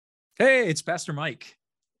Hey, it's Pastor Mike.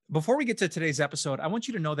 Before we get to today's episode, I want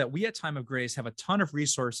you to know that we at Time of Grace have a ton of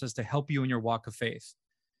resources to help you in your walk of faith.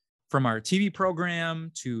 From our TV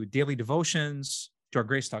program to daily devotions, to our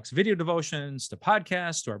Grace Talks video devotions, to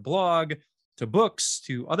podcasts, to our blog, to books,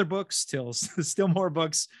 to other books, till still more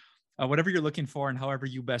books, whatever you're looking for and however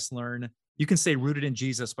you best learn, you can stay rooted in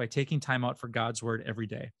Jesus by taking time out for God's word every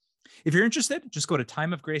day. If you're interested, just go to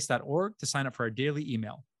timeofgrace.org to sign up for our daily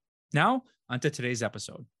email. Now, onto today's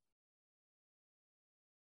episode.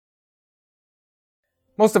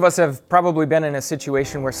 Most of us have probably been in a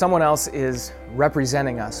situation where someone else is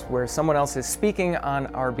representing us, where someone else is speaking on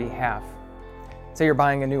our behalf. Say you're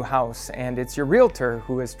buying a new house and it's your realtor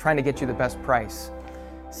who is trying to get you the best price.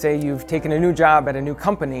 Say you've taken a new job at a new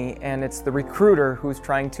company and it's the recruiter who's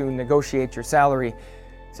trying to negotiate your salary.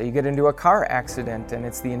 Say you get into a car accident and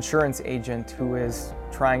it's the insurance agent who is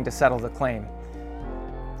trying to settle the claim.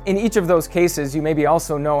 In each of those cases, you maybe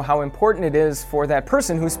also know how important it is for that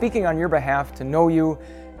person who's speaking on your behalf to know you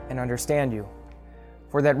and understand you.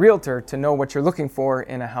 For that realtor to know what you're looking for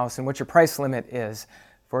in a house and what your price limit is.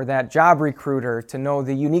 For that job recruiter to know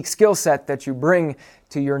the unique skill set that you bring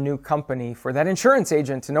to your new company. For that insurance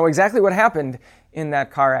agent to know exactly what happened in that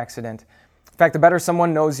car accident. In fact, the better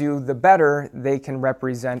someone knows you, the better they can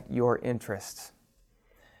represent your interests.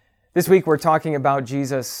 This week we're talking about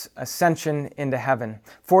Jesus' ascension into heaven.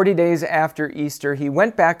 40 days after Easter, he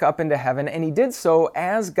went back up into heaven, and he did so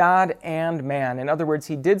as God and man. In other words,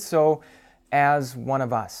 he did so as one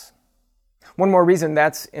of us. One more reason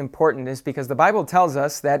that's important is because the Bible tells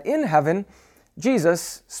us that in heaven,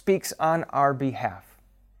 Jesus speaks on our behalf.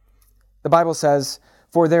 The Bible says,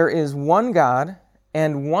 "For there is one God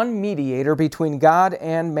and one mediator between God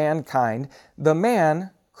and mankind, the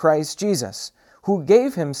man Christ Jesus, who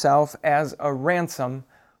gave himself as a ransom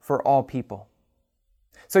for all people."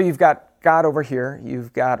 So you've got God over here,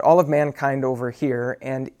 you've got all of mankind over here,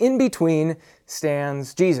 and in between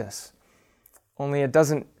stands Jesus. Only it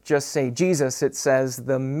doesn't just say Jesus, it says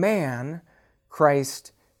the man,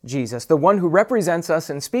 Christ Jesus. The one who represents us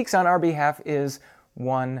and speaks on our behalf is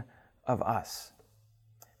one of us.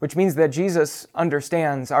 Which means that Jesus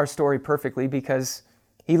understands our story perfectly because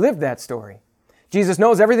he lived that story. Jesus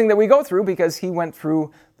knows everything that we go through because he went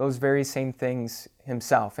through those very same things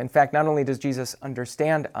himself. In fact, not only does Jesus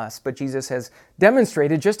understand us, but Jesus has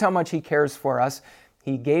demonstrated just how much he cares for us.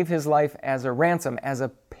 He gave his life as a ransom, as a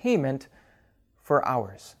payment for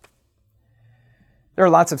ours. There are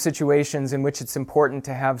lots of situations in which it's important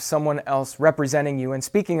to have someone else representing you and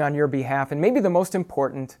speaking on your behalf, and maybe the most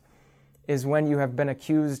important is when you have been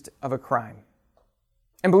accused of a crime.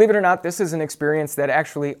 And believe it or not, this is an experience that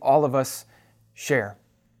actually all of us share.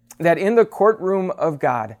 That in the courtroom of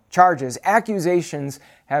God, charges, accusations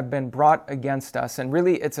have been brought against us, and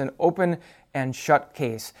really it's an open and shut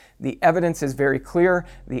case. The evidence is very clear.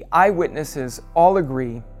 The eyewitnesses all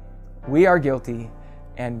agree we are guilty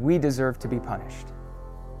and we deserve to be punished.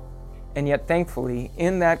 And yet, thankfully,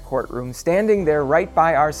 in that courtroom, standing there right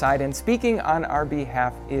by our side and speaking on our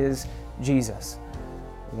behalf is Jesus,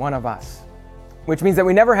 one of us. Which means that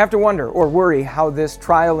we never have to wonder or worry how this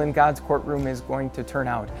trial in God's courtroom is going to turn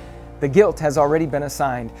out. The guilt has already been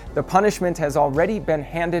assigned. The punishment has already been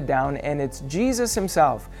handed down, and it's Jesus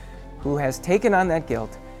himself who has taken on that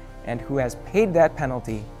guilt and who has paid that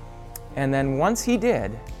penalty. And then once he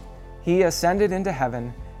did, he ascended into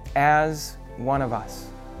heaven as one of us.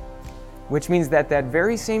 Which means that that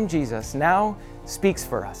very same Jesus now speaks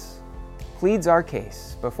for us, pleads our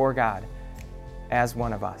case before God as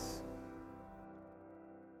one of us.